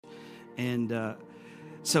And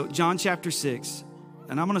so John chapter 6,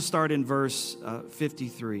 and I'm going to start in verse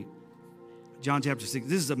 53. John chapter 6.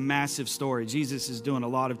 This is a massive story. Jesus is doing a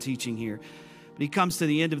lot of teaching here. But he comes to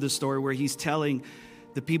the end of the story where he's telling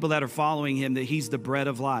the people that are following him that he's the bread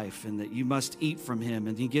of life and that you must eat from him.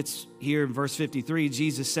 And he gets here in verse 53,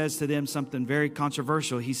 Jesus says to them something very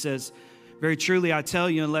controversial. He says, "Very truly I tell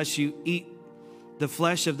you, unless you eat the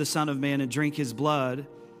flesh of the Son of Man and drink his blood,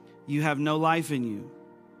 you have no life in you.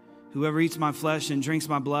 Whoever eats my flesh and drinks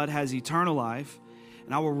my blood has eternal life,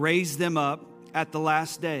 and I will raise them up at the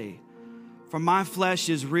last day. For my flesh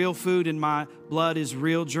is real food and my blood is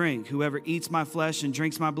real drink. Whoever eats my flesh and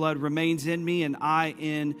drinks my blood remains in me and I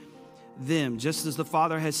in them. Just as the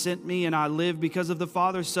Father has sent me and I live because of the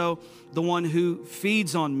Father, so the one who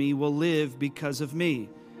feeds on me will live because of me.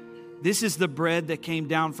 This is the bread that came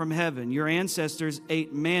down from heaven. Your ancestors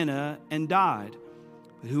ate manna and died.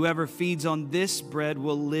 But whoever feeds on this bread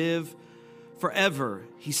will live forever."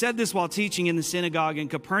 He said this while teaching in the synagogue in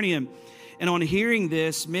Capernaum. And on hearing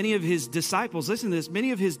this, many of his disciples, listen to this, many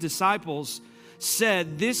of his disciples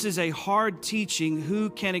said, "This is a hard teaching. Who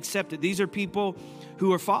can accept it?" These are people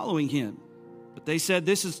who are following him. But they said,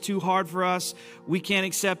 "This is too hard for us. We can't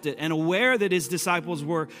accept it." And aware that his disciples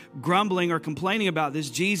were grumbling or complaining about this,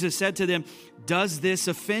 Jesus said to them, "Does this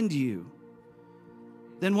offend you?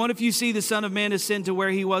 Then what if you see the Son of Man ascend to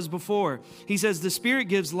where he was before?" He says, "The Spirit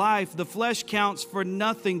gives life. The flesh counts for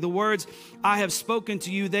nothing. The words I have spoken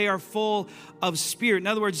to you, they are full of spirit." In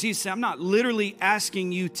other words, Jesus said, I'm not literally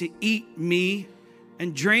asking you to eat me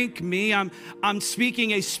and drink me. I'm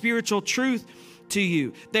speaking a spiritual truth to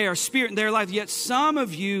you. They are spirit and they are life. Yet there are some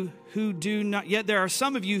of you who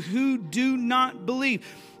do not believe.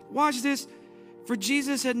 Watch this. For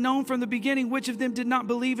Jesus had known from the beginning which of them did not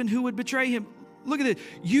believe and who would betray him. Look at this.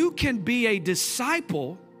 You can be a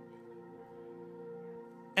disciple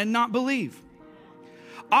and not believe.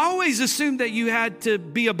 I always assumed that you had to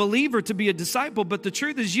be a believer to be a disciple, but the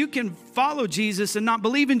truth is you can follow Jesus and not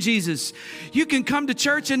believe in Jesus. You can come to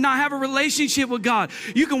church and not have a relationship with God.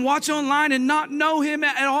 You can watch online and not know him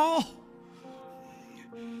at all.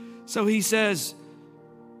 So he says,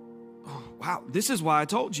 "Oh, wow, this is why I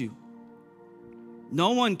told you.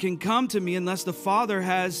 No one can come to me unless the Father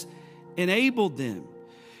has enabled them."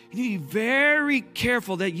 You need to be very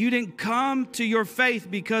careful that you didn't come to your faith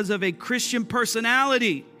because of a Christian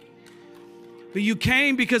personality, but you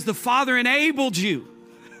came because the Father enabled you.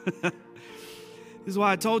 This is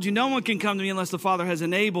why I told you no one can come to me unless the Father has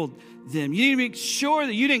enabled them. You need to make sure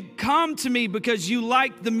that you didn't come to me because you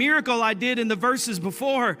liked the miracle I did in the verses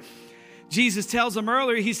before. Jesus tells them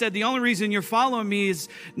earlier, he said, the only reason you're following me is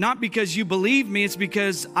not because you believe me, it's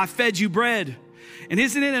because I fed you bread. And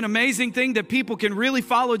isn't it an amazing thing that people can really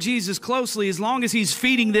follow Jesus closely as long as he's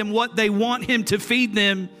feeding them what they want him to feed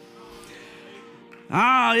them?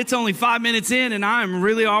 It's only 5 minutes in and I'm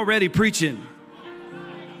really already preaching.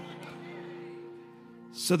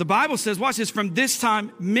 So the Bible says, watch this, from this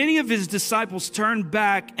time, many of his disciples turned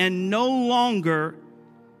back and no longer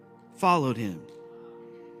followed him.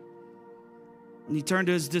 And he turned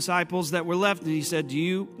to his disciples that were left and he said, "Do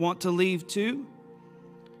you want to leave too?"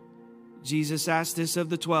 Jesus asked this of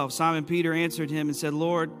the 12. Simon Peter answered him and said,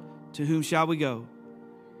 "Lord, to whom shall we go?"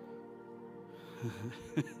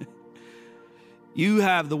 You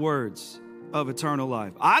have the words of eternal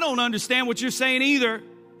life. I don't understand what you're saying either,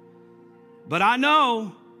 but I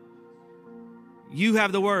know you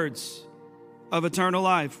have the words of eternal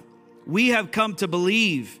life. We have come to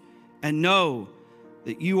believe and know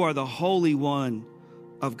that you are the Holy One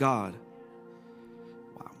of God.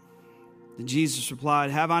 And Jesus replied,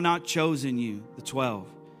 "Have I not chosen you, the 12?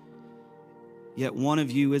 Yet one of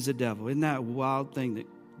you is a devil." Isn't that a wild thing that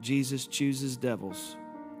Jesus chooses devils?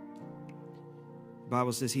 The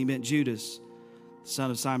Bible says he meant Judas, the son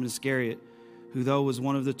of Simon Iscariot, who though was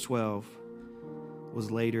one of the 12, was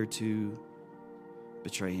later to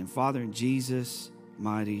betray him. Father, in Jesus'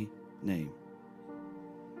 mighty name,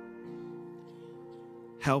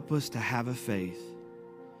 help us to have a faith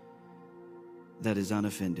that is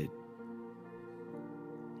unoffended.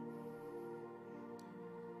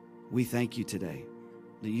 We thank you today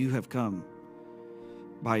that you have come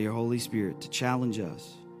by your Holy Spirit to challenge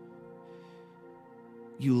us.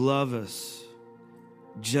 You love us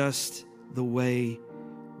just the way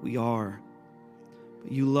we are.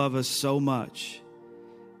 But you love us so much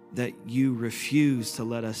that you refuse to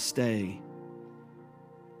let us stay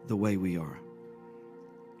the way we are.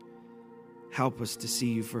 Help us to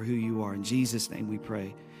see you for who you are. In Jesus' name we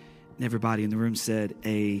pray. And everybody in the room said,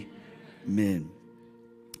 amen.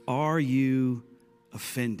 Are you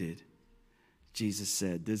offended? Jesus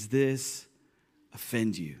said, does this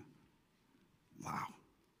offend you? Wow.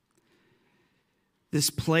 This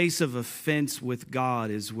place of offense with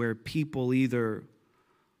God is where people either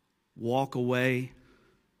walk away,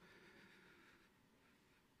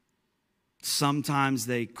 sometimes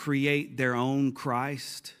they create their own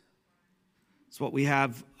Christ. It's what we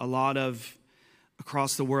have a lot of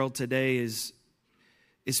across the world today is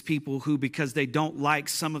people who, because they don't like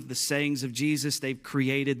some of the sayings of Jesus, they've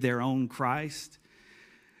created their own Christ.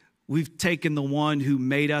 We've taken the one who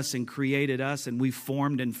made us and created us, and we've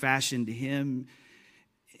formed and fashioned him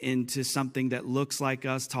into something that looks like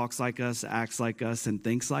us, talks like us, acts like us, and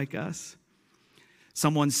thinks like us.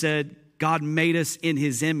 Someone said, God made us in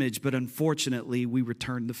his image, but unfortunately, we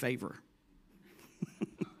returned the favor.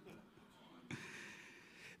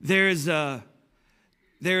 There is a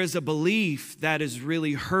belief that is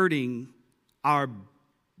really hurting our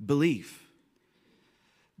belief.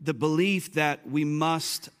 The belief that we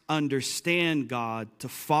must understand God to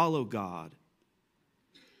follow God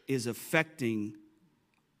is affecting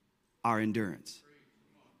our endurance.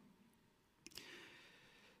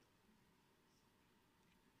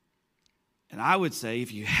 And I would say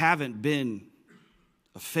if you haven't been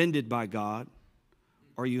offended by God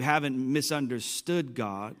or you haven't misunderstood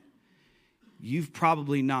God, you've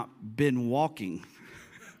probably not been walking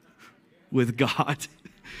with God.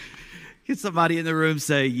 Can somebody in the room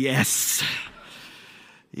say yes?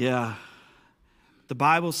 Yeah. The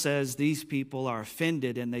Bible says these people are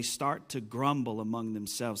offended and they start to grumble among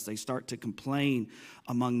themselves. They start to complain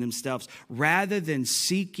among themselves. Rather than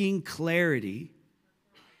seeking clarity,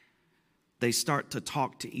 they start to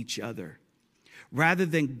talk to each other. Rather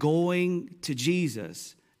than going to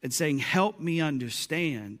Jesus and saying, help me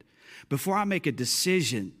understand, before I make a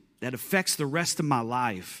decision that affects the rest of my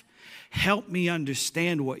life, help me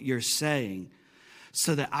understand what you're saying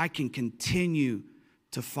so that I can continue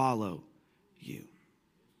to follow you.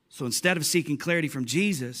 So instead of seeking clarity from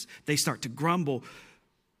Jesus, they start to grumble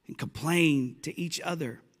and complain to each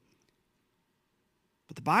other.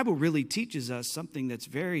 But the Bible really teaches us something that's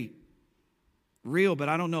very real, but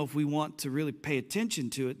I don't know if we want to really pay attention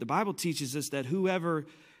to it. The Bible teaches us that whoever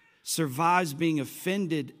survives being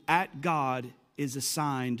offended at God is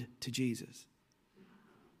assigned to Jesus.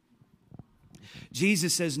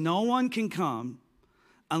 Jesus says, no one can come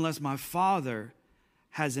unless my Father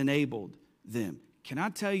has enabled them. Can I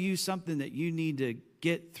tell you something that you need to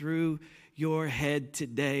get through your head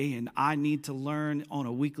today, and I need to learn on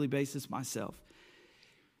a weekly basis myself?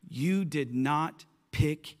 You did not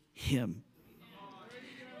pick him.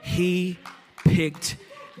 He picked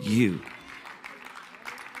you.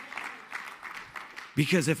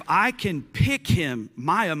 Because if I can pick him,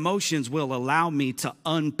 my emotions will allow me to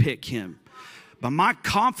unpick him. But my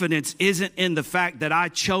confidence isn't in the fact that I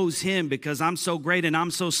chose him because I'm so great and I'm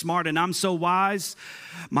so smart and I'm so wise.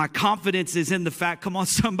 My confidence is in the fact, come on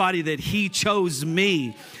somebody, that he chose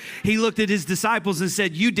me. He looked at his disciples and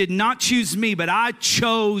said, you did not choose me, but I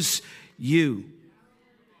chose you.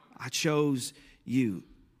 I chose you.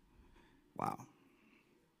 Wow.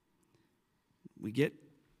 We get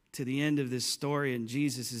to the end of this story and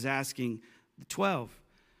Jesus is asking the 12,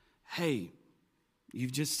 hey,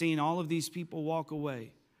 you've just seen all of these people walk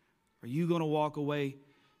away. Are you going to walk away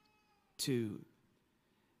too?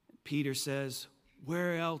 Peter says,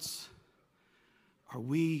 where else are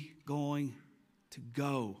we going to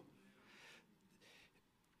go?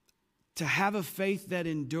 To have a faith that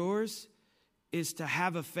endures is to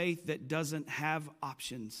have a faith that doesn't have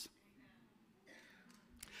options.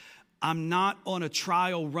 I'm not on a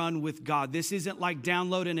trial run with God. This isn't like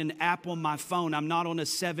downloading an app on my phone. I'm not on a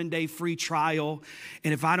 7-day free trial.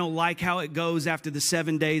 And if I don't like how it goes after the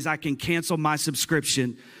 7 days, I can cancel my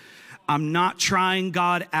subscription. I'm not trying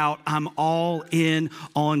God out. I'm all in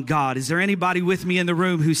on God. Is there anybody with me in the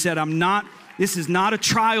room who said, this is not a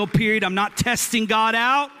trial period. I'm not testing God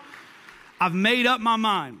out. I've made up my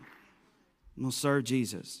mind. I'm going to serve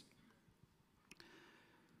Jesus.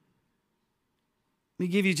 Let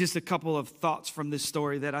me give you just a couple of thoughts from this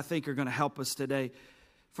story that I think are going to help us today.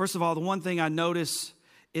 First of all, the one thing I notice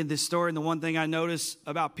in this story and the one thing I notice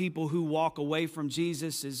about people who walk away from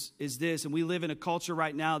Jesus is this. And we live in a culture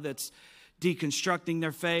right now that's deconstructing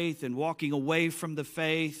their faith and walking away from the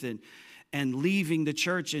faith and leaving the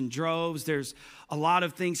church in droves. There's a lot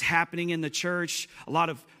of things happening in the church, a lot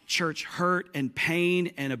of church hurt and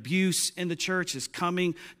pain and abuse in the church is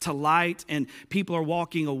coming to light, and people are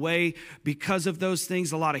walking away because of those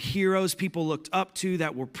things. A lot of heroes people looked up to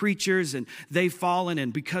that were preachers, and they've fallen,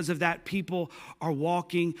 and because of that, people are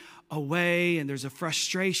walking away, and there's a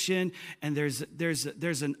frustration, and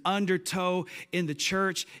there's an undertow in the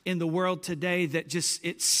church, in the world today, that just,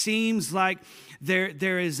 it seems like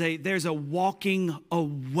there's a walking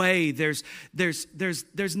away. There's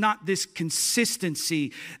not this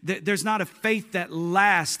consistency. There's not a faith that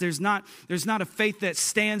lasts. There's not a faith that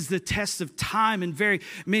stands the test of time in very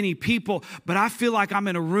many people. But I feel like I'm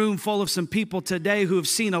in a room full of some people today who have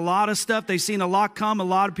seen a lot of stuff. They've seen a lot come, a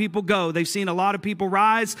lot of people go. They've seen a lot of people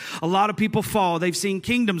rise, a lot of people fall. They've seen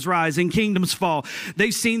kingdoms rise and kingdoms fall.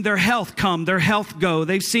 They've seen their health come, their health go.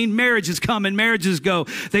 They've seen marriages come and marriages go.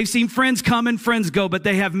 They've seen friends come and friends go, but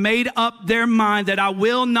they have made up their mind that I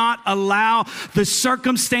will not allow the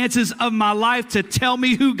circumstances of my life to tell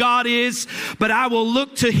me who God is, but I will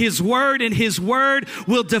look to His Word, and His Word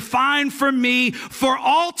will define for me for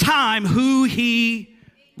all time who He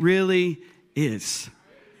really is.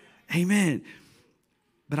 Amen.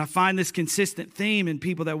 But I find this consistent theme in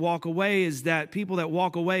people that walk away is that people that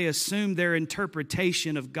walk away assume their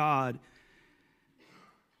interpretation of God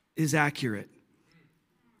is accurate.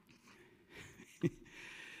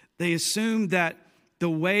 They assume that the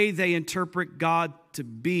way they interpret God to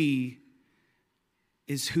be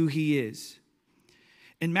is who He is.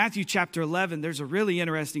 In Matthew chapter 11, there's a really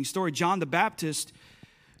interesting story. John the Baptist,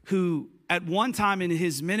 who at one time in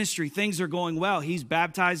his ministry, things are going well. He's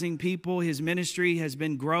baptizing people. His ministry has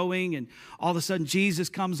been growing. And all of a sudden, Jesus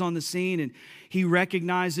comes on the scene, and he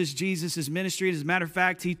recognizes Jesus' ministry. As a matter of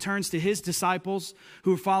fact, he turns to his disciples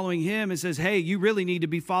who are following him and says, hey, you really need to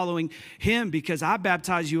be following him, because I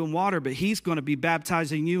baptize you in water, but he's going to be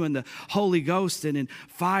baptizing you in the Holy Ghost and in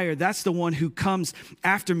fire. That's the one who comes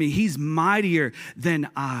after me. He's mightier than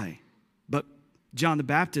I. But John the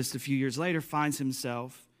Baptist, a few years later, finds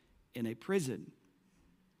himself in a prison.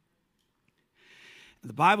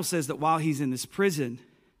 The Bible says that while he's in this prison,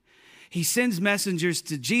 he sends messengers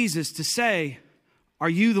to Jesus to say, are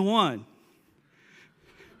you the one?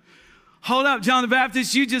 Hold up, John the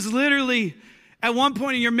Baptist, you just literally, at one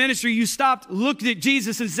point in your ministry, you stopped, looked at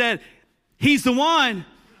Jesus and said, he's the one.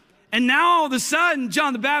 And now all of a sudden,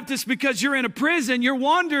 John the Baptist, because you're in a prison, you're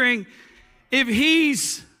wondering if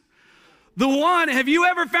he's the one. Have you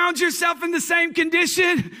ever found yourself in the same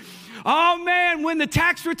condition? Oh man, when the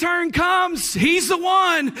tax return comes, he's the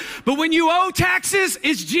one. But when you owe taxes,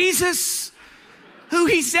 it's Jesus who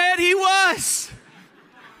he said he was.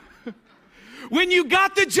 When you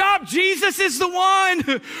got the job, Jesus is the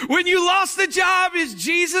one. When you lost the job, is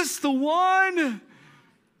Jesus the one?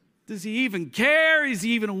 Does he even care? Is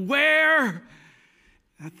he even aware?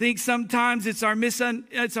 I think sometimes it's our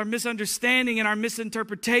misunderstanding and our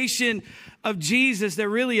misinterpretation of Jesus that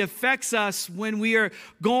really affects us when we are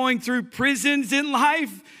going through prisons in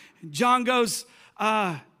life. John goes,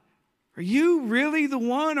 are you really the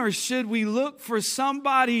one, or should we look for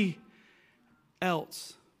somebody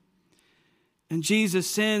else? And Jesus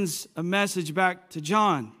sends a message back to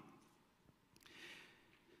John.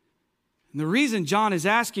 And the reason John is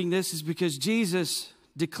asking this is because Jesus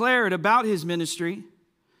declared about his ministry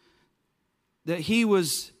that he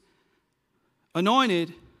was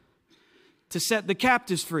anointed to set the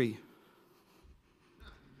captives free.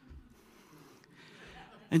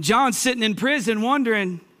 And John's sitting in prison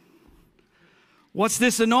wondering, what's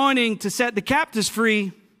this anointing to set the captives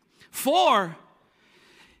free for,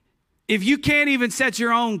 if you can't even set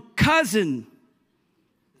your own cousin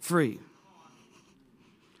free?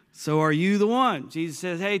 So are you the one? Jesus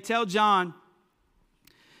says, hey, tell John,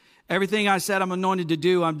 everything I said I'm anointed to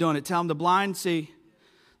do, I'm doing it. Tell him the blind see,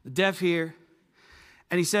 the deaf hear.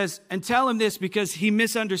 And he says, and tell him this, because he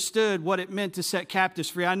misunderstood what it meant to set captives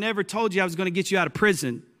free. I never told you I was going to get you out of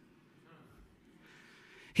prison.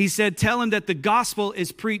 He said, tell him that the gospel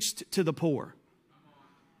is preached to the poor.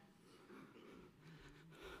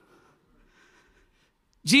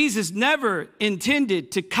 Jesus never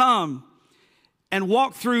intended to come and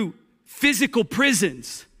walk through physical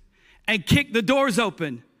prisons and kick the doors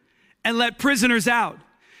open and let prisoners out.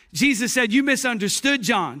 Jesus said, you misunderstood,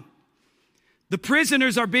 John. The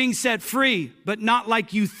prisoners are being set free, but not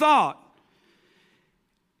like you thought.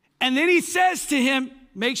 And then he says to him,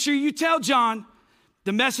 make sure you tell John,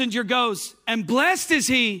 the messenger goes, and blessed is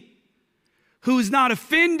he who is not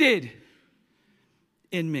offended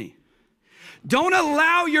in me. Don't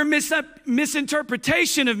allow your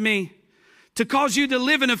misinterpretation of me to cause you to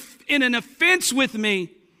live in an offense with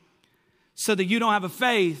me, so that you don't have a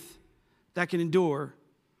faith that can endure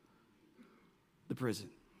the prison.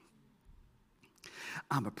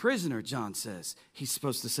 I'm a prisoner, John says. He's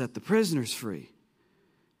supposed to set the prisoners free.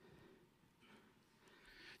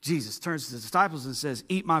 Jesus turns to the disciples and says,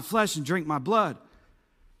 eat my flesh and drink my blood.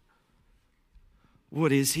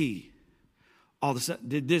 What is he? All of a sudden,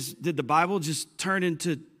 did the Bible just turn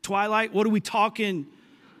into Twilight? What are we talking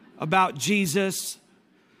about, Jesus?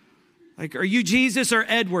 Like, are you Jesus or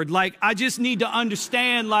Edward? Like, I just need to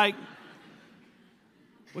understand, like,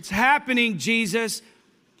 what's happening, Jesus?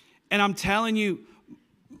 And I'm telling you,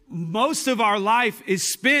 most of our life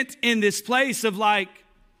is spent in this place of like,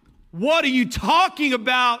 what are you talking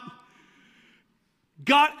about?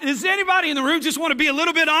 God, does anybody in the room just want to be a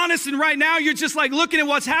little bit honest? And right now you're just like looking at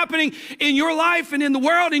what's happening in your life and in the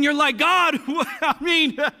world. And you're like, God, I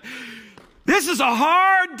mean, this is a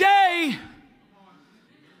hard day.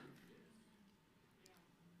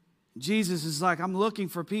 Jesus is like, I'm looking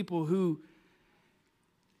for people who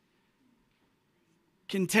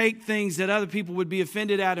can take things that other people would be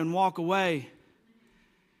offended at and walk away.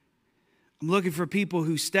 I'm looking for people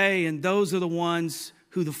who stay, and those are the ones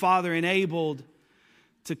who the Father enabled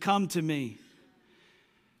to come to me.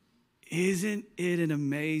 Isn't it an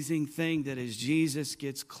amazing thing that as Jesus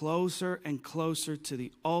gets closer and closer to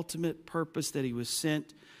the ultimate purpose that he was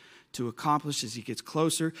sent to accomplish, as he gets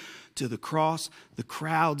closer to the cross, the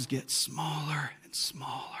crowds get smaller and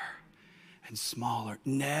smaller and smaller.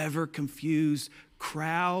 Never confuse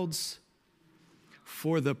crowds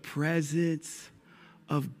for the presence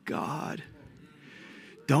of God.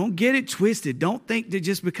 Don't get it twisted. Don't think that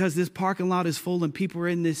just because this parking lot is full and people are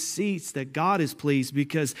in these seats that God is pleased,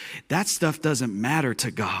 because that stuff doesn't matter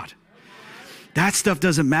to God. That stuff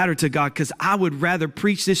doesn't matter to God, because I would rather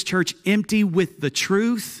preach this church empty with the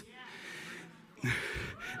truth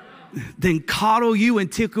than coddle you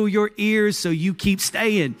and tickle your ears so you keep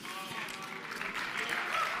staying.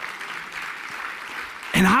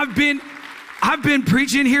 And I've been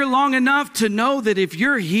preaching here long enough to know that if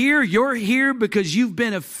you're here because you've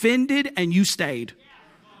been offended and you stayed.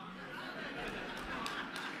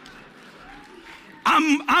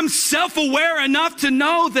 I'm self-aware enough to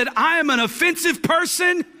know that I am an offensive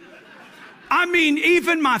person. I mean,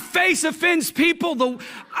 even my face offends people.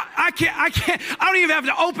 I don't even have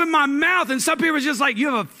to open my mouth. And some people are just like, you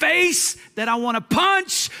have a face that I want to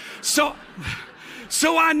punch.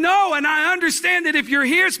 So I know and I understand that if you're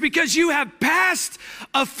here, it's because you have passed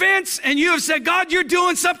offense and you have said, God, you're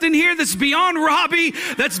doing something here that's beyond Robbie,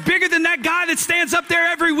 that's bigger than that guy that stands up there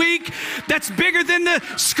every week, that's bigger than the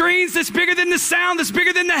screens, that's bigger than the sound, that's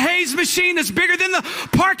bigger than the haze machine, that's bigger than the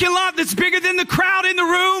parking lot, that's bigger than the crowd in the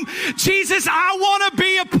room. Jesus, I want to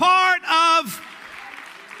be a part of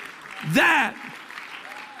that.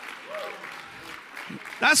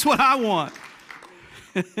 That's what I want.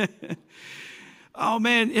 Oh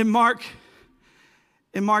man, in Mark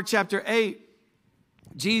chapter 8,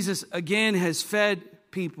 Jesus again has fed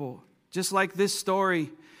people. Just like this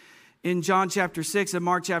story in John chapter 6 and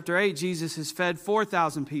Mark chapter 8, Jesus has fed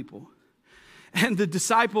 4,000 people. And the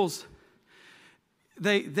disciples,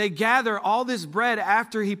 they gather all this bread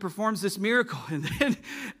after he performs this miracle. And then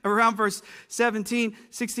around verse 16,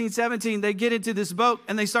 17, they get into this boat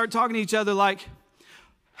and they start talking to each other like,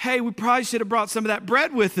 hey, we probably should have brought some of that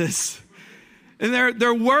bread with us. And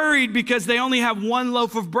they're worried because they only have one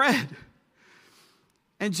loaf of bread.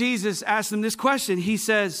 And Jesus asks them this question. He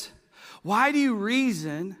says, why do you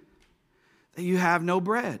reason that you have no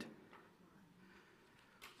bread?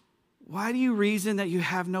 Why do you reason that you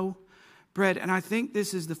have no bread? And I think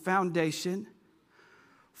this is the foundation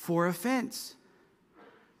for offense.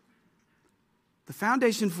 The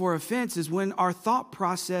foundation for offense is when our thought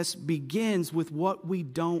process begins with what we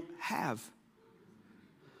don't have.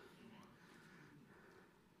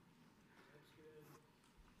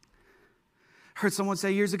 Heard someone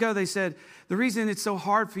say years ago, they said, the reason it's so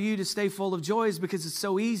hard for you to stay full of joy is because it's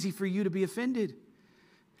so easy for you to be offended.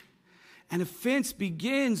 And offense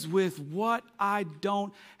begins with what I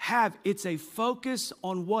don't have. It's a focus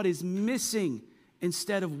on what is missing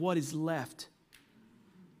instead of what is left.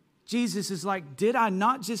 Jesus is like, did I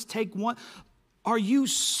not just take one? Are you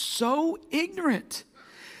so ignorant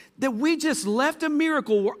that we just left a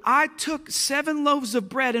miracle where I took 7 loaves of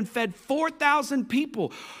bread and fed 4,000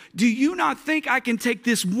 people? Do you not think I can take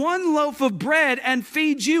this one loaf of bread and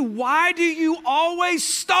feed you? Why do you always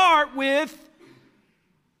start with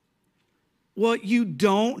what you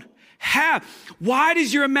don't have? Why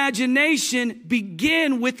does your imagination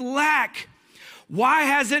begin with lack? Why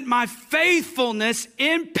hasn't my faithfulness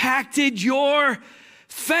impacted your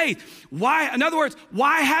faith? Why, in other words,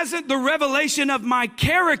 why hasn't the revelation of my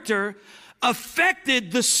character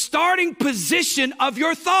affected the starting position of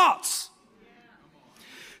your thoughts?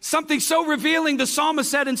 something so revealing. The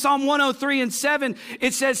psalmist said in Psalm 103:7,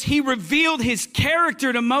 it says, he revealed his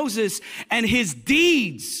character to Moses and his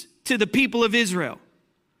deeds to the people of Israel.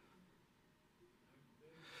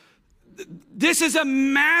 This is a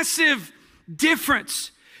massive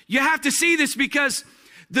difference. You have to see this because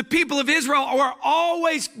the people of Israel were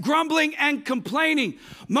always grumbling and complaining.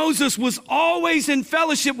 Moses was always in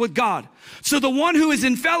fellowship with God. So the one who is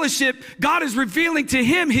in fellowship, God is revealing to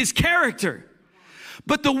him his character.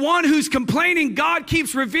 But the one who's complaining, God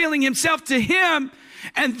keeps revealing himself to him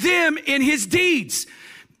and them in his deeds.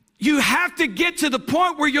 You have to get to the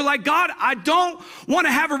point where you're like, God, I don't want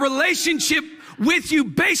to have a relationship with you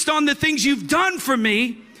based on the things you've done for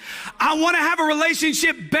me. I want to have a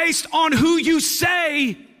relationship based on who you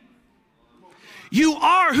say you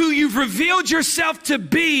are, who you've revealed yourself to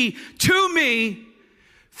be to me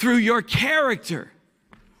through your character.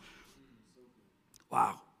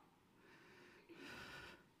 Wow.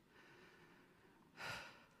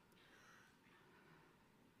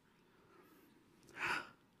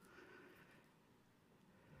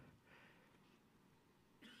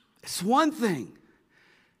 It's one thing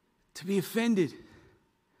to be offended,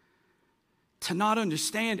 to not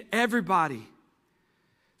understand. Everybody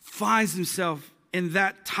finds themselves in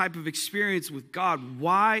that type of experience with God.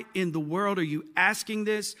 Why in the world are you asking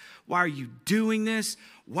this? Why are you doing this?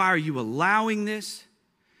 Why are you allowing this?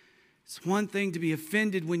 It's one thing to be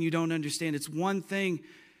offended when you don't understand. It's one thing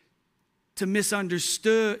to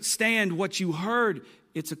misunderstand what you heard.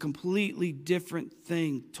 It's a completely different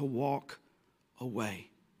thing to walk away.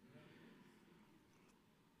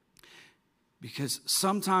 Because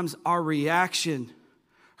sometimes our reaction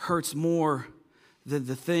hurts more than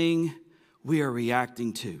the thing we are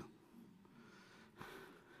reacting to.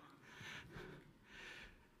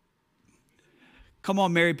 Come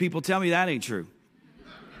on, married people, tell me that ain't true.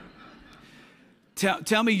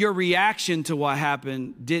 Tell me your reaction to what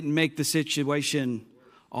happened didn't make the situation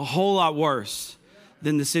a whole lot worse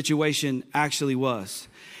than the situation actually was.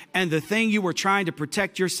 And the thing you were trying to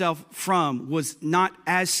protect yourself from was not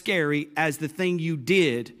as scary as the thing you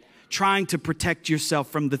did trying to protect yourself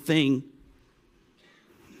from the thing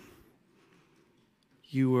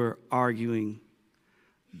you were arguing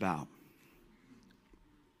about.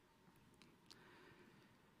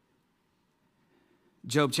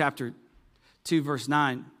 Job chapter 2, verse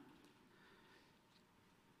 9.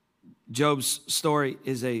 Job's story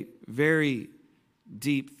is a very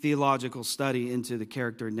deep theological study into the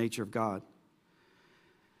character and nature of God.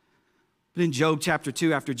 But in Job chapter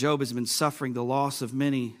 2, after Job has been suffering the loss of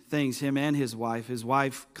many things, him and his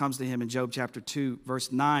wife comes to him in Job chapter 2, verse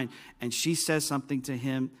 9, and she says something to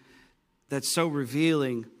him that's so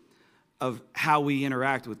revealing of how we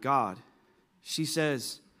interact with God. She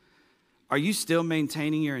says, "Are you still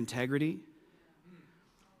maintaining your integrity?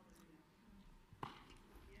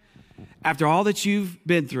 After all that you've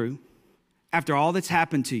been through, after all that's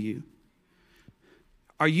happened to you,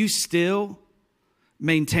 are you still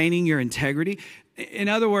maintaining your integrity?" In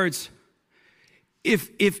other words,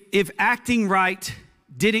 if acting right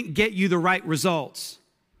didn't get you the right results,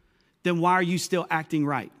 then why are you still acting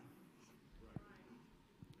right?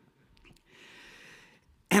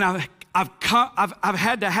 And I've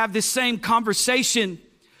had to have this same conversation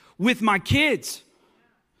with my kids.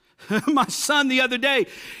 My son the other day,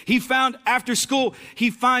 he found after school,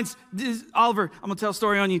 he finds this, Oliver, I'm going to tell a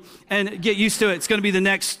story on you and get used to it. It's going to be the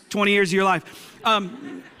next 20 years of your life.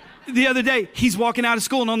 The other day, he's walking out of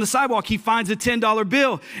school and on the sidewalk, he finds a $10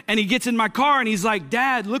 bill and he gets in my car and he's like,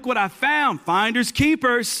 "Dad, look what I found. Finders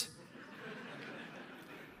keepers."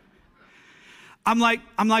 I'm like,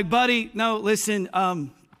 "Buddy, no, listen,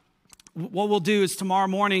 what we'll do is tomorrow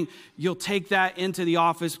morning, you'll take that into the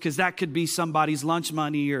office because that could be somebody's lunch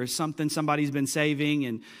money or something somebody's been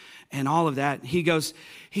saving and all of that." He goes,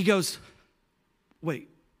 "Wait,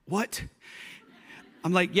 what?"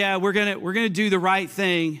 I'm like, "Yeah, we're gonna do the right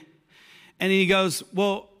thing." And he goes,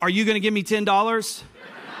 "Well, are you gonna give me $10?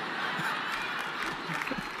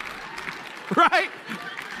 Right?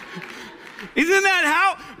 Isn't that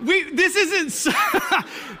how this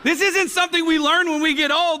isn't something we learn when we get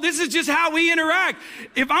old. This is just how we interact.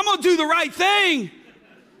 If I'm going to do the right thing,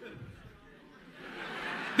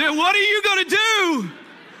 then what are you going to do?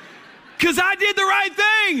 Because I did the right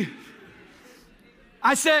thing.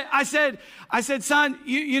 I said, "Son,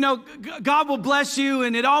 you know, God will bless you,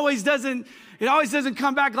 and it always doesn't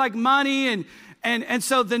come back like money." And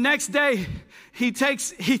so the next day he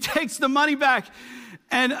takes the money back.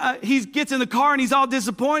 And he gets in the car and he's all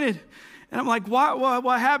disappointed. And I'm like,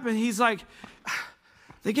 what happened? He's like,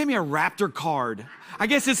 "They gave me a Raptor card. I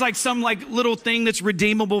guess it's like some like little thing that's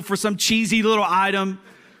redeemable for some cheesy little item."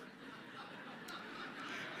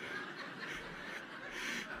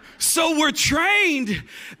 so we're trained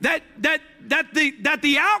that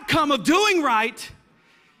the outcome of doing right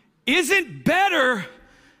isn't better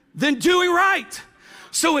than doing right.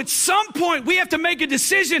 So at some point we have to make a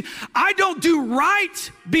decision. I don't do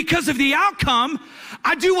right because of the outcome.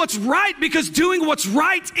 I do what's right because doing what's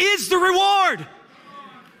right is the reward.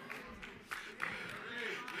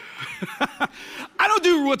 I don't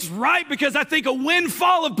do what's right because I think a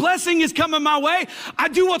windfall of blessing is coming my way. I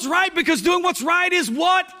do what's right because doing what's right is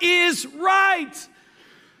what is right.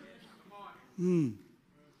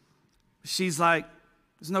 She's like,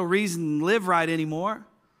 there's no reason to live right anymore.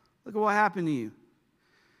 Look at what happened to you.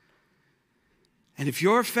 And if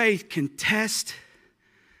your faith can test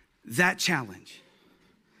that challenge,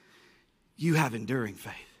 you have enduring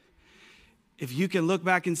faith. If you can look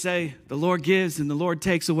back and say, the Lord gives and the Lord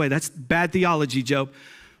takes away, that's bad theology, Job.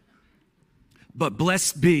 But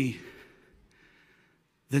blessed be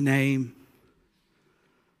the name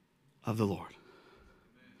of the Lord.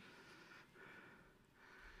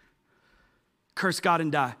 Curse God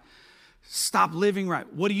and die. Stop living right.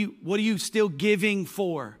 What are you still giving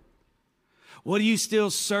for? What are you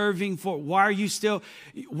still serving for? Why are you still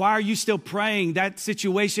praying? That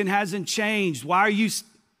situation hasn't changed. Why are you?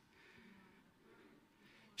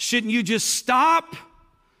 Shouldn't you just stop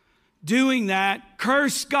doing that,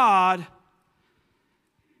 curse God,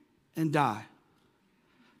 and die?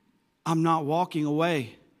 I'm not walking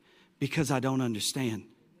away because I don't understand.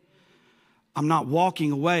 I'm not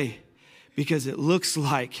walking away because it looks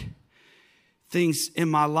like things in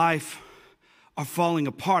my life are falling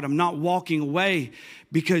apart. I'm not walking away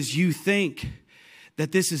because you think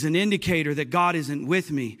that this is an indicator that God isn't with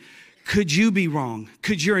me. Could you be wrong?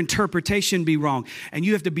 Could your interpretation be wrong? And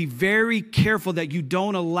you have to be very careful that you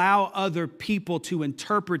don't allow other people to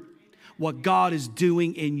interpret what God is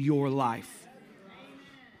doing in your life.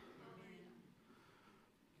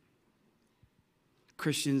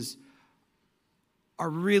 Christians are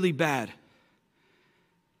really bad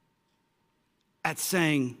at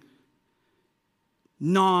saying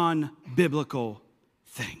non-biblical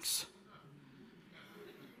things.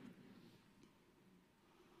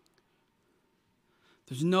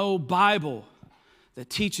 There's no Bible that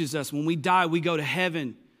teaches us when we die, we go to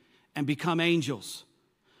heaven and become angels.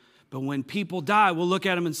 But when people die, we'll look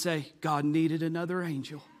at them and say, God needed another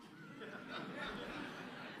angel.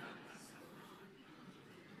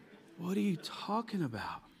 What are you talking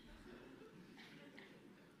about?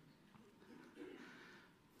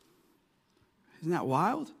 Isn't that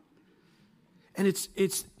wild? And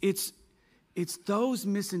it's those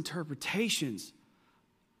misinterpretations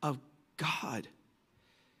of God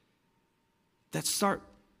that start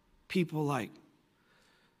people like,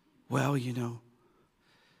 well, you know,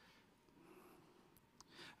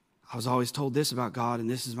 I was always told this about God and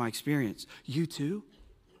this is my experience. You too?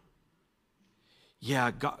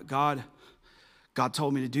 Yeah, God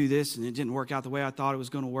told me to do this and it didn't work out the way I thought it was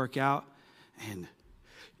going to work out. And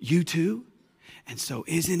you too? And so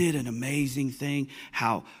isn't it an amazing thing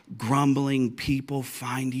how grumbling people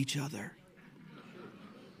find each other?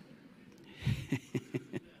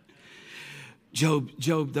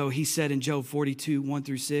 Job, though, he said in Job 42,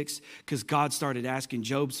 1-6, because God started asking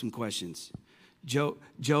Job some questions. Job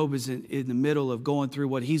is in the middle of going through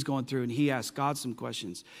what he's going through, and he asked God some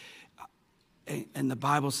questions. And the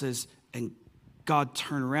Bible says, and God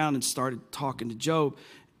turned around and started talking to Job.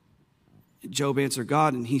 Job answered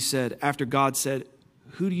God, and he said, after God said,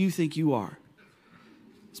 who do you think you are?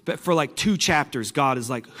 For like 2 chapters, God is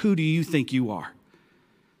like, who do you think you are?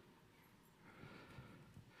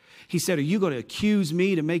 He said, are you going to accuse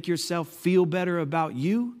me to make yourself feel better about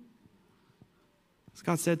you? That's what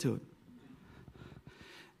God said to him.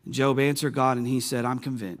 Job answered God, and he said, I'm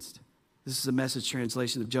convinced. This is a Message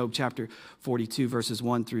translation of Job chapter 42, verses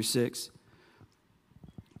 1-6.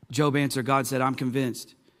 Job answered God, said, I'm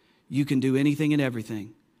convinced you can do anything and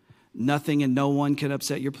everything. Nothing and no one can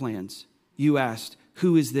upset your plans. You asked,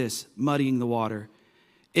 who is this muddying the water,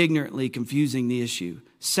 ignorantly confusing the issue,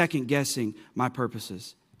 second guessing my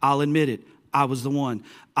purposes? I'll admit it. I was the one.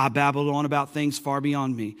 I babbled on about things far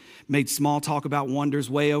beyond me, made small talk about wonders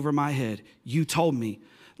way over my head. You told me,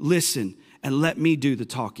 listen and let me do the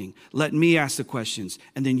talking. Let me ask the questions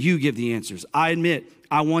and then you give the answers. I admit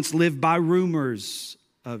I once lived by rumors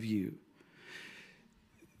of you.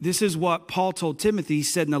 This is what Paul told Timothy. He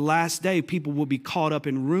said in the last day, people will be caught up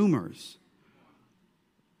in rumors.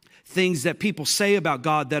 Things that people say about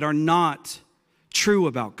God that are not true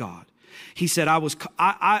about God. He said,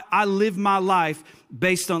 I live my life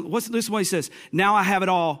based on, this is what he says, now I have it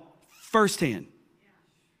all firsthand.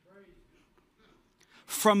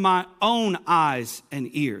 From my own eyes and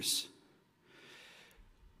ears.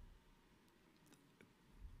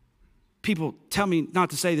 people tell me not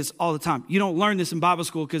to say this all the time. You don't learn this in Bible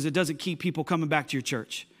school because it doesn't keep people coming back to your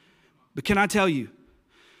church. But can I tell you,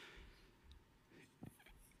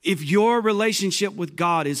 if your relationship with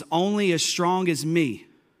God is only as strong as me,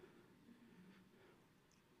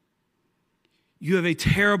 you have a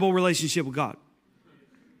terrible relationship with God.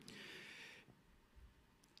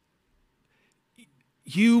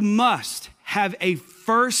 You must have a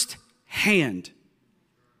first-hand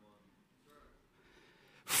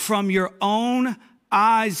from your own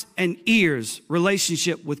eyes and ears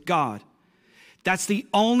relationship with God. That's the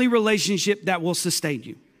only relationship that will sustain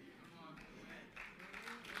you.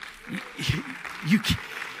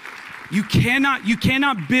 You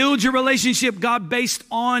cannot build your relationship with God based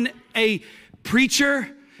on a preacher.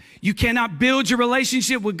 You cannot build your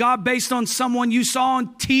relationship with God based on someone you saw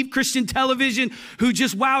on Christian television who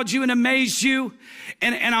just wowed you and amazed you.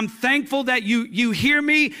 And I'm thankful that you hear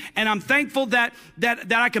me, and I'm thankful that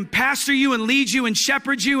I can pastor you and lead you and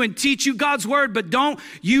shepherd you and teach you God's word, but don't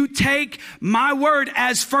you take my word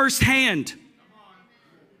as firsthand.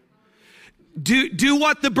 Do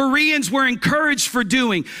what the Bereans were encouraged for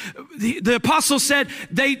doing. The apostle said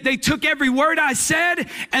they took every word I said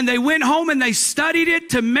and they went home and they studied it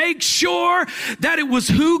to make sure that it was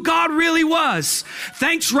who God really was.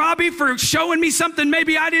 Thanks, Robbie, for showing me something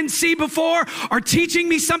maybe I didn't see before or teaching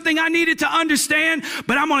me something I needed to understand.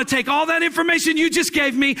 But I'm going to take all that information you just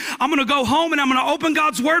gave me. I'm going to go home and I'm going to open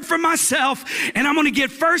God's word for myself, and I'm going to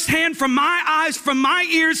get firsthand from my eyes, from my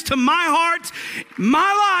ears to my heart,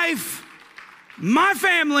 my life, my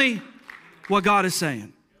family, what God is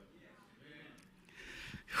saying.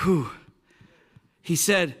 Whew. He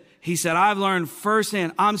said, I've learned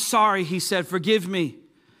firsthand. I'm sorry. He said, forgive me.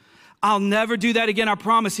 I'll never do that again. I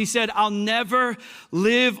promise. He said, I'll never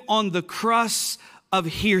live on the crust of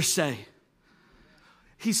hearsay.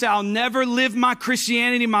 He said, I'll never live my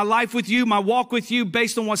Christianity, my life with you, my walk with you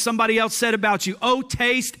based on what somebody else said about you. Oh,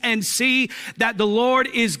 taste and see that the Lord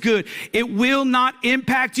is good. It will not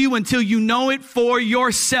impact you until you know it for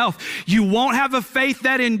yourself. You won't have a faith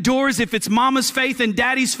that endures if it's mama's faith and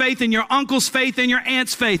daddy's faith and your uncle's faith and your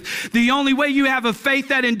aunt's faith. The only way you have a faith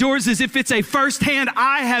that endures is if it's a firsthand,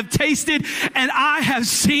 I have tasted and I have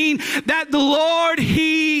seen that the Lord,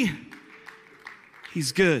 He's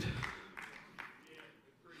good.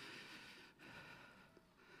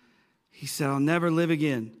 He said, I'll never live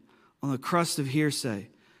again on the crust of hearsay,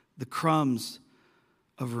 the crumbs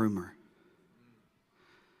of rumor.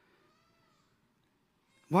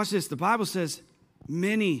 Watch this. The Bible says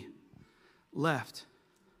many left.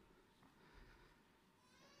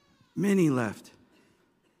 Many left.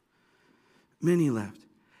 Many left.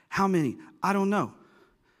 How many? I don't know.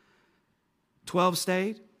 12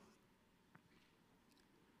 stayed.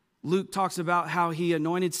 Luke talks about how he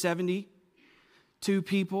anointed 72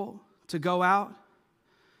 people to go out.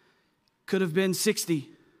 Could have been 60.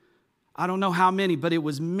 I don't know how many, but it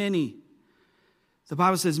was many. The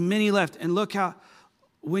Bible says many left. And look how,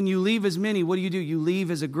 when you leave as many, what do? You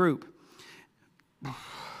leave as a group.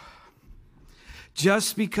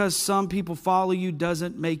 Just because some people follow you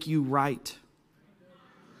doesn't make you right.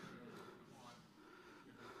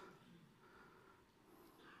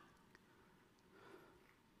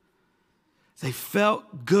 They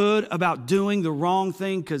felt good about doing the wrong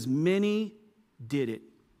thing because many did it.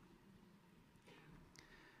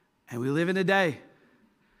 And we live in a day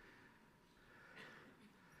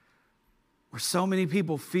where so many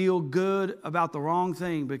people feel good about the wrong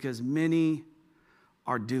thing because many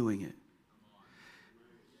are doing it.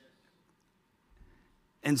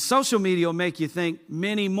 And social media will make you think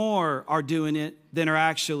many more are doing it than are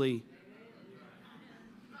actually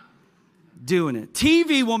doing it.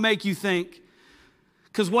 TV will make you think,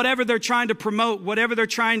 because whatever they're trying to promote, whatever they're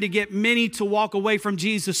trying to get many to walk away from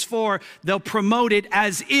Jesus for, they'll promote it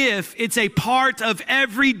as if it's a part of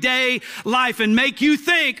everyday life and make you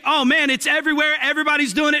think, oh man, it's everywhere,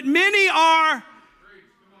 everybody's doing it. Many are.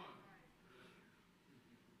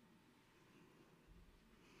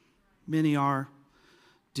 Many are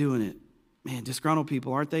doing it. Man, disgruntled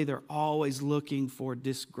people, aren't they? They're always looking for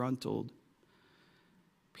disgruntled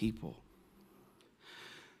people.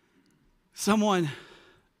 Someone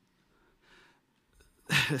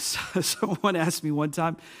asked me one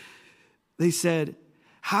time, they said,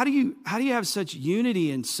 how do you have such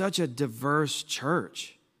unity in such a diverse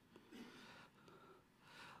church?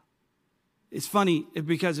 It's funny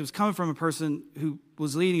because it was coming from a person who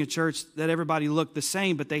was leading a church that everybody looked the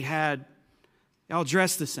same, but they all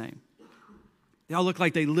dressed the same. They all looked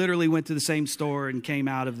like they literally went to the same store and came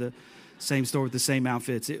out of the same store with the same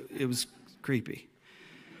outfits. It was creepy.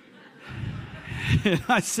 And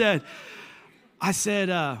I said,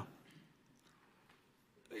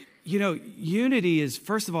 You know, unity is,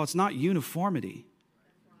 first of all, it's not uniformity.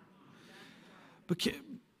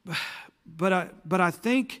 But I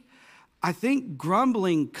think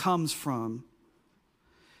grumbling comes from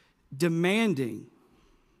demanding,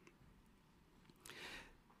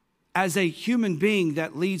 as a human being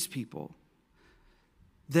that leads people,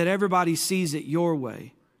 that everybody sees it your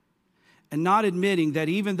way, and not admitting that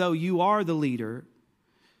even though you are the leader,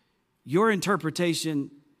 your interpretation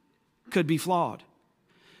could be flawed.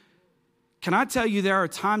 Can I tell you, there are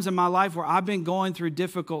times in my life where I've been going through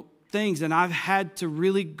difficult things and I've had to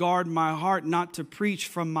really guard my heart not to preach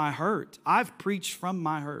from my hurt. I've preached from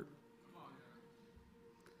my hurt.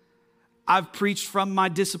 I've preached from my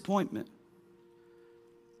disappointment.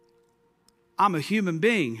 I'm a human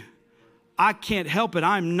being. I can't help it.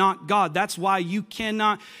 I'm not God. That's why you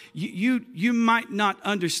cannot, you might not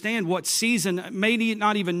understand what season, maybe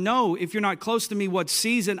not even know, if you're not close to me, what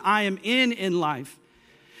season I am in life.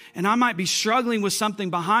 And I might be struggling with something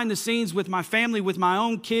behind the scenes with my family, with my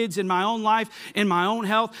own kids, in my own life, in my own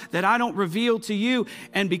health that I don't reveal to you.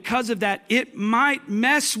 And because of that, it might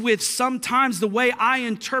mess with sometimes the way I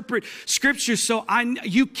interpret Scripture. So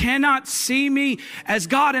you cannot see me as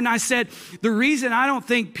God. And I said, the reason I don't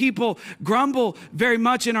think people grumble very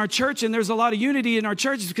much in our church, and there's a lot of unity in our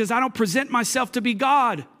church, is because I don't present myself to be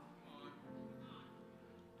God.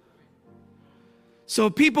 So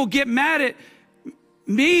if people get mad at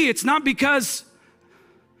me, it's not because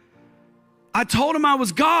I told them I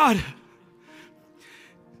was God.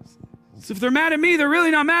 So if they're mad at me, they're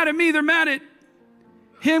really not mad at me. They're mad at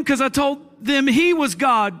him because I told them he was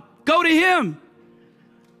God. Go to him.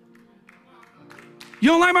 You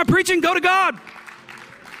don't like my preaching? Go to God.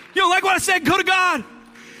 You don't like what I said? Go to God.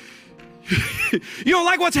 You don't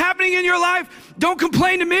like what's happening in your life? Don't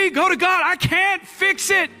complain to me. Go to God. I can't fix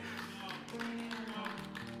it.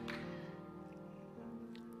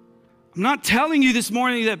 I'm not telling you this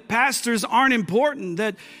morning that pastors aren't important,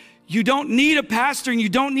 that you don't need a pastor and you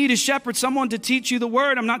don't need a shepherd, someone to teach you the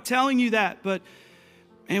word. I'm not telling you that,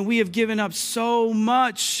 and we have given up so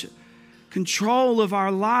much control of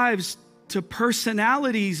our lives to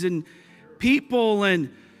personalities and people,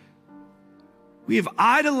 and we have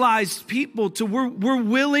idolized people to we're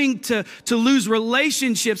willing to lose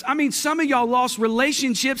relationships. I mean, some of y'all lost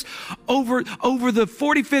relationships over the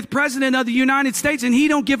 45th president of the United States, and he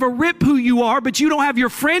don't give a rip who you are, but you don't have your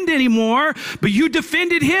friend anymore, but you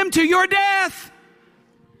defended him to your death.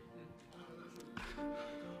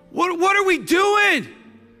 What are we doing?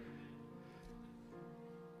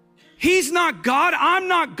 He's not God. I'm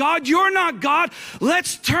not God. You're not God.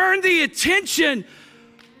 Let's turn the attention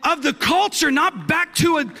of the culture, not back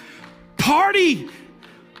to a party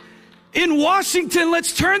in Washington.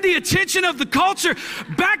 Let's turn the attention of the culture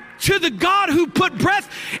back to the God who put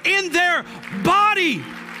breath in their body.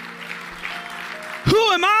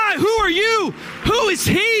 Who am I? Who are you? Who is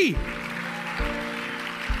he?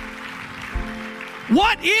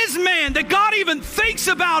 What is man that God even thinks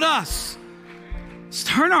about us? Let's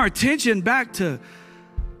turn our attention back to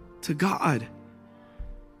God.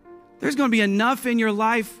 There's going to be enough in your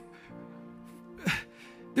life.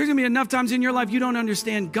 There's going to be enough times in your life you don't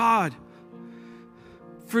understand God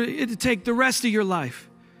for it to take the rest of your life.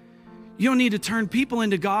 You don't need to turn people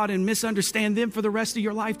into God and misunderstand them for the rest of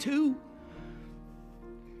your life too.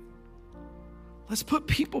 Let's put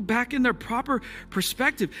people back in their proper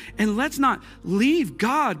perspective, and let's not leave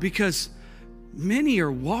God because many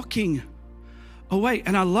are walking away.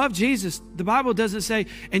 And I love Jesus. The Bible doesn't say,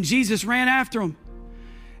 and Jesus ran after him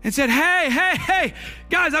and said, hey,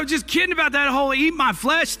 guys, I was just kidding about that whole eat my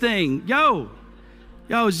flesh thing. Yo,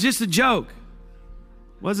 it's just a joke.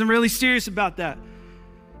 Wasn't really serious about that.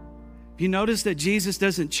 You notice that Jesus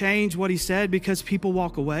doesn't change what he said because people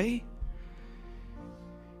walk away?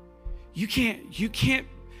 You can't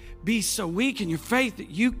be so weak in your faith that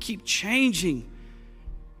you keep changing.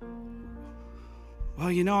 Well,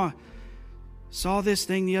 I saw this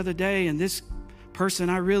thing the other day, and this person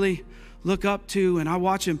I really look up to, and I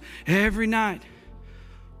watch him every night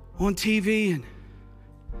on TV,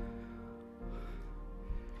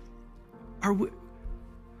 and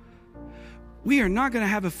we are not going to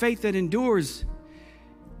have a faith that endures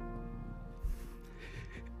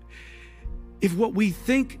if what we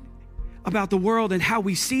think about the world and how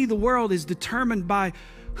we see the world is determined by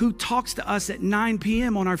who talks to us at 9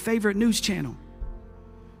 p.m. on our favorite news channel.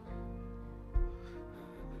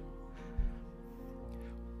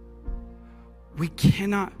 We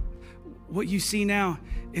cannot. What you see now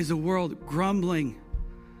is a world grumbling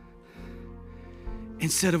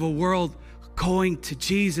instead of a world going to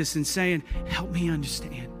Jesus and saying, help me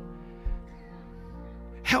understand.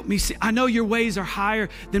 Help me see. I know your ways are higher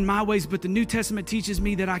than my ways, but the New Testament teaches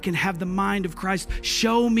me that I can have the mind of Christ.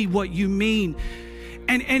 Show me what you mean.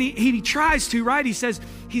 And he tries to, right? He says,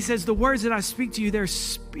 the words that I speak to you, they're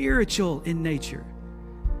spiritual in nature.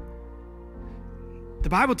 The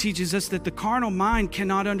Bible teaches us that the carnal mind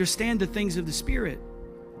cannot understand the things of the Spirit.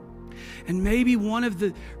 And maybe one of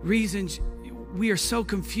the reasons we are so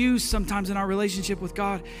confused sometimes in our relationship with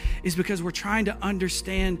God is because we're trying to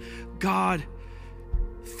understand God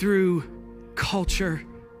through culture,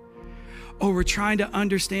 or we're trying to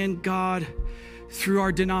understand God through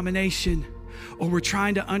our denomination, or we're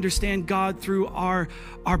trying to understand God through our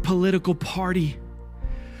political party.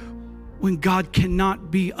 When God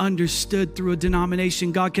cannot be understood through a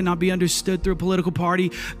denomination, God cannot be understood through a political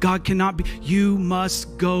party, God cannot be. You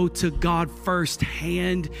must go to God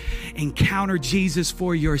firsthand, encounter Jesus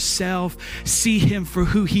for yourself, see him for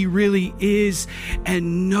who he really is,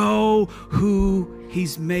 and know who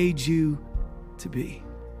he's made you to be.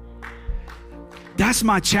 That's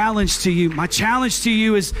my challenge to you. My challenge to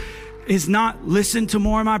you is not listen to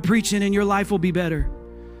more of my preaching and your life will be better.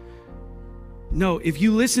 No, if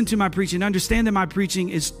you listen to my preaching, understand that my preaching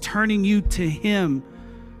is turning you to him.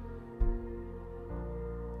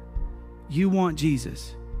 You want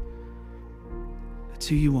Jesus. That's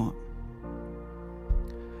who you want.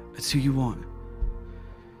 That's who you want.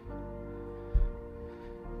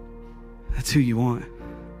 That's who you want.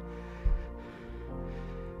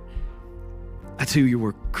 That's who you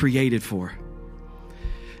were created for.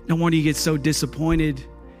 No wonder you get so disappointed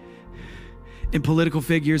in political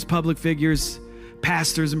figures, public figures,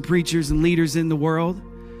 pastors and preachers and leaders in the world,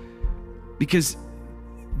 because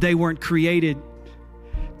they weren't created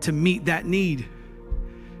to meet that need.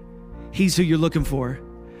 He's who you're looking for.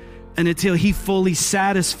 And until he fully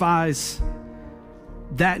satisfies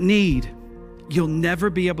that need, you'll never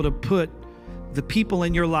be able to put the people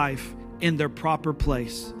in your life in their proper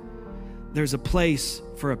place. There's a place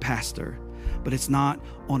for a pastor, but it's not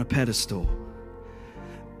on a pedestal.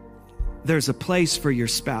 There's a place for your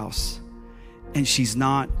spouse, and she's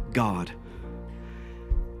not God.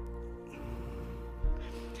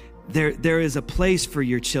 There is a place for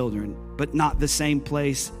your children, but not the same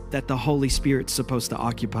place that the Holy Spirit's supposed to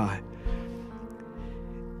occupy.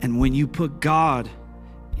 And when you put God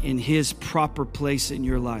in his proper place in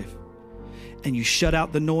your life, and you shut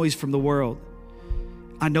out the noise from the world,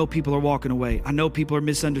 I know people are walking away. I know people are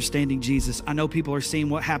misunderstanding Jesus. I know people are seeing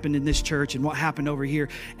what happened in this church and what happened over here,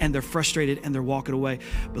 and they're frustrated and they're walking away.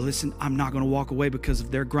 But listen, I'm not going to walk away because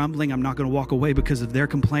of their grumbling. I'm not going to walk away because of their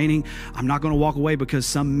complaining. I'm not going to walk away because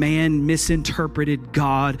some man misinterpreted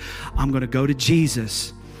God. I'm going to go to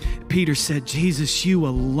Jesus. Peter said, Jesus, you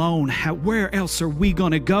alone, where else are we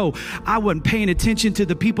going to go? I wasn't paying attention to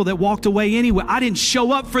the people that walked away anyway. I didn't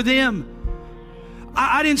show up for them.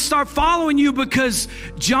 I didn't start following you because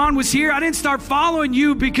John was here. I didn't start following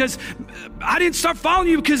you because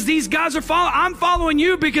these guys are following. I'm following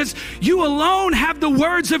you because you alone have the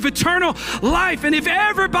words of eternal life. And if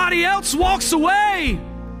everybody else walks away,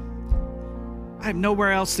 I have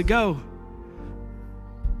nowhere else to go.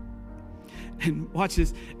 And watch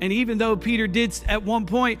this. And even though Peter did at one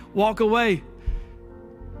point walk away,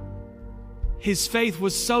 his faith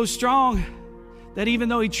was so strong that even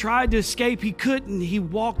though he tried to escape, he couldn't. He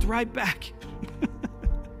walked right back.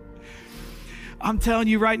 I'm telling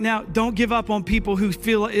you right now, don't give up on people who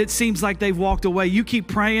feel it seems like they've walked away. You keep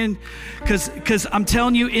praying, because I'm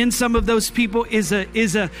telling you, in some of those people is a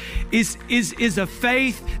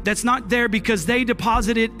faith that's not there because they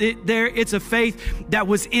deposited it there. It's a faith that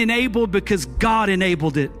was enabled because God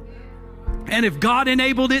enabled it. And if God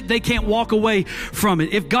enabled it, they can't walk away from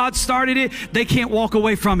it. If God started it, they can't walk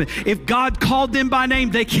away from it. If God called them by name,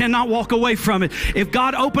 they cannot walk away from it. If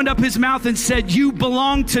God opened up his mouth and said, you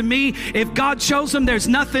belong to me, if God chose them, there's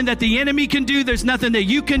nothing that the enemy can do. There's nothing that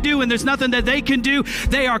you can do, and there's nothing that they can do.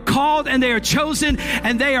 They are called and they are chosen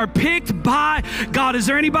and they are picked by God. Is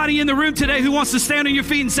there anybody in the room today who wants to stand on your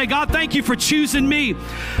feet and say, God, thank you for choosing me?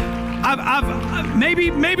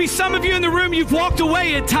 Maybe some of you in the room, you've walked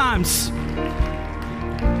away at times.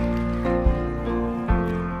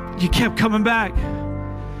 You kept coming back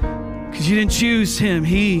because you didn't choose him.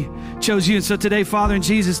 He chose you. And so today, Father, in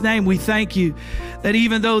Jesus' name, we thank you that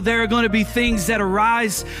even though there are going to be things that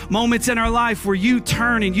arise, moments in our life where you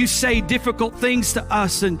turn and you say difficult things to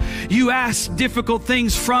us, and you ask difficult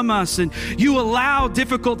things from us, and you allow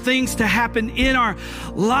difficult things to happen in our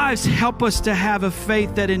lives, help us to have a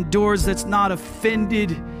faith that endures, that's not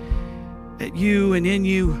offended at you and in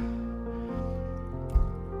you,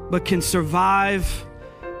 but can survive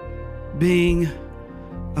being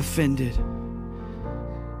offended,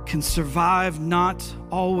 can survive not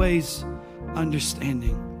always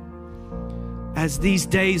understanding. As these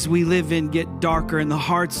days we live in get darker and the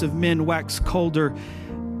hearts of men wax colder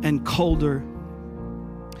and colder,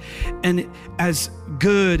 and as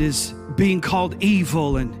good is being called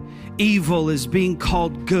evil and evil is being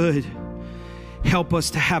called good, help us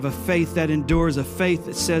to have a faith that endures, a faith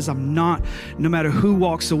that says, I'm not, no matter who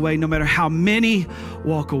walks away, no matter how many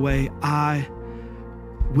walk away, I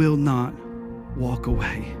will not walk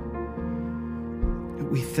away.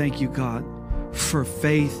 We thank you, God, for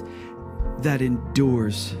faith that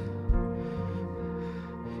endures.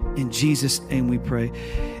 In Jesus' name we pray.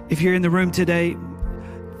 If you're in the room today,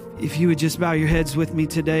 if you would just bow your heads with me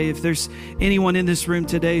today. If there's anyone in this room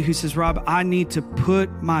today who says, Rob, I need to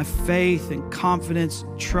put my faith and confidence,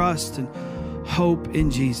 trust and hope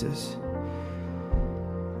in Jesus.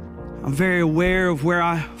 I'm very aware of where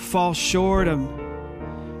I fall short.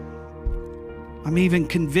 I'm even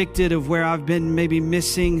convicted of where I've been maybe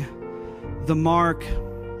missing the mark,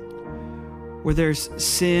 where there's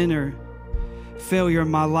sin or failure in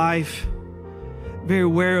my life. Very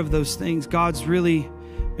aware of those things. God's really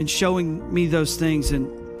been showing me those things. And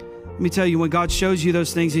let me tell you, when God shows you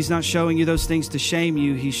those things, He's not showing you those things to shame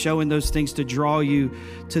you. He's showing those things to draw you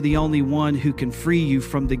to the only one who can free you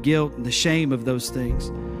from the guilt and the shame of those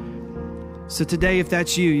things. So today, if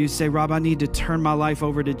that's you, you say, Rob, I need to turn my life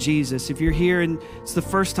over to Jesus. If you're here and it's the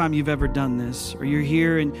first time you've ever done this, or you're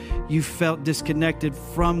here and you felt disconnected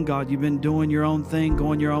from God, you've been doing your own thing,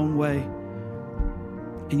 going your own way,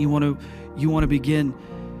 and you want to begin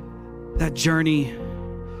that journey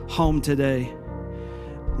home today.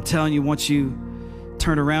 I'm telling you, once you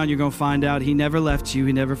turn around, you're going to find out He never left you.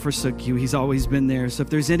 He never forsook you. He's always been there. So if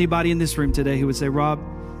there's anybody in this room today who would say, Rob,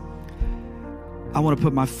 I want to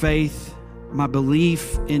put my faith, my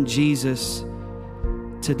belief in Jesus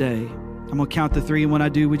today. I'm going to count to 3. And when I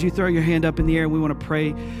do, would you throw your hand up in the air? We want to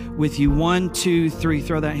pray with you. 1, 2, 3.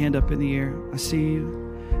 Throw that hand up in the air. I see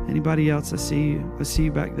you. Anybody else? I see you. I see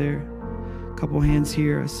you back there. A couple hands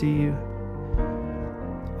here. I see you.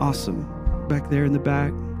 Awesome. Back there in the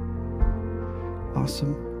back.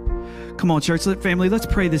 Awesome. Come on, church family. Let's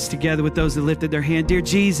pray this together with those that lifted their hand. Dear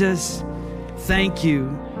Jesus, thank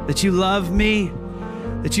you that you love me,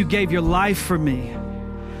 that you gave your life for me.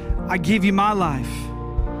 I give you my life.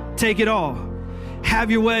 Take it all. Have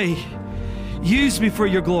your way. Use me for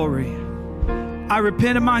your glory. I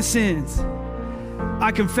repent of my sins.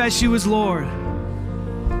 I confess you as Lord.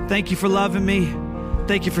 Thank you for loving me.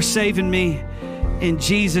 Thank you for saving me. In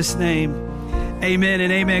Jesus' name, amen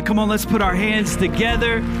and amen. Come on, let's put our hands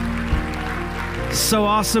together. So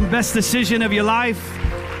awesome. Best decision of your life.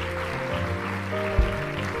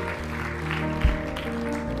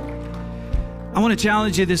 I want to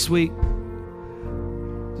challenge you this week.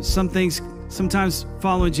 Some things, sometimes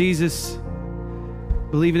following Jesus,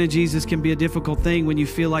 believing in Jesus can be a difficult thing when you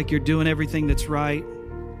feel like you're doing everything that's right,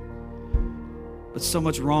 but so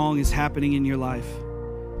much wrong is happening in your life.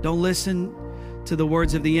 Don't listen to the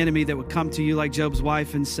words of the enemy that would come to you like Job's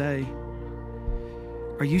wife and say,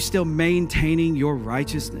 are you still maintaining your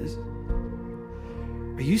righteousness?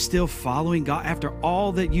 Are you still following God after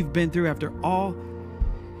all that you've been through, after all?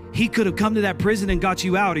 He could have come to that prison and got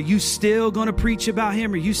you out. Are you still going to preach about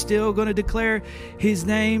Him? Are you still going to declare His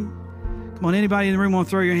name? Come on, anybody in the room want to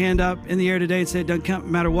throw your hand up in the air today and say, it doesn't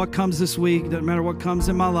matter what comes this week, doesn't matter what comes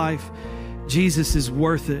in my life, Jesus is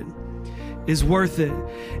worth it. Is worth it.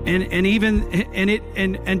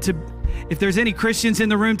 If there's any Christians in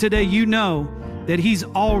the room today, you know that He's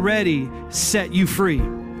already set you free.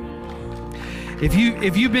 If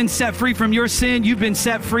you've been set free from your sin, you've been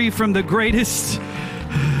set free from the greatest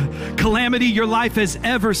calamity your life has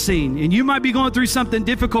ever seen. And you might be going through something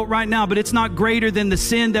difficult right now, but it's not greater than the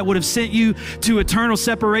sin that would have sent you to eternal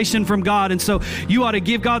separation from God. And so you ought to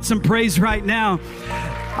give God some praise right now.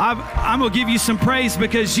 I'm going to give you some praise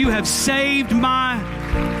because you have saved my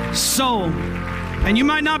soul. And you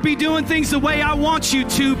might not be doing things the way I want you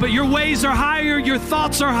to, but your ways are higher, your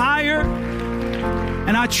thoughts are higher.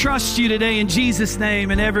 And I trust you today in Jesus' name.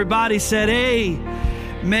 And everybody said,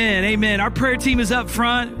 amen, amen. Our prayer team is up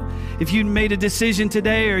front. If you made a decision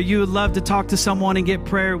today or you would love to talk to someone and get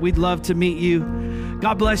prayer, we'd love to meet you.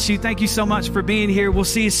 God bless you. Thank you so much for being here. We'll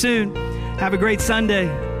see you soon. Have a great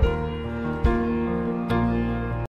Sunday.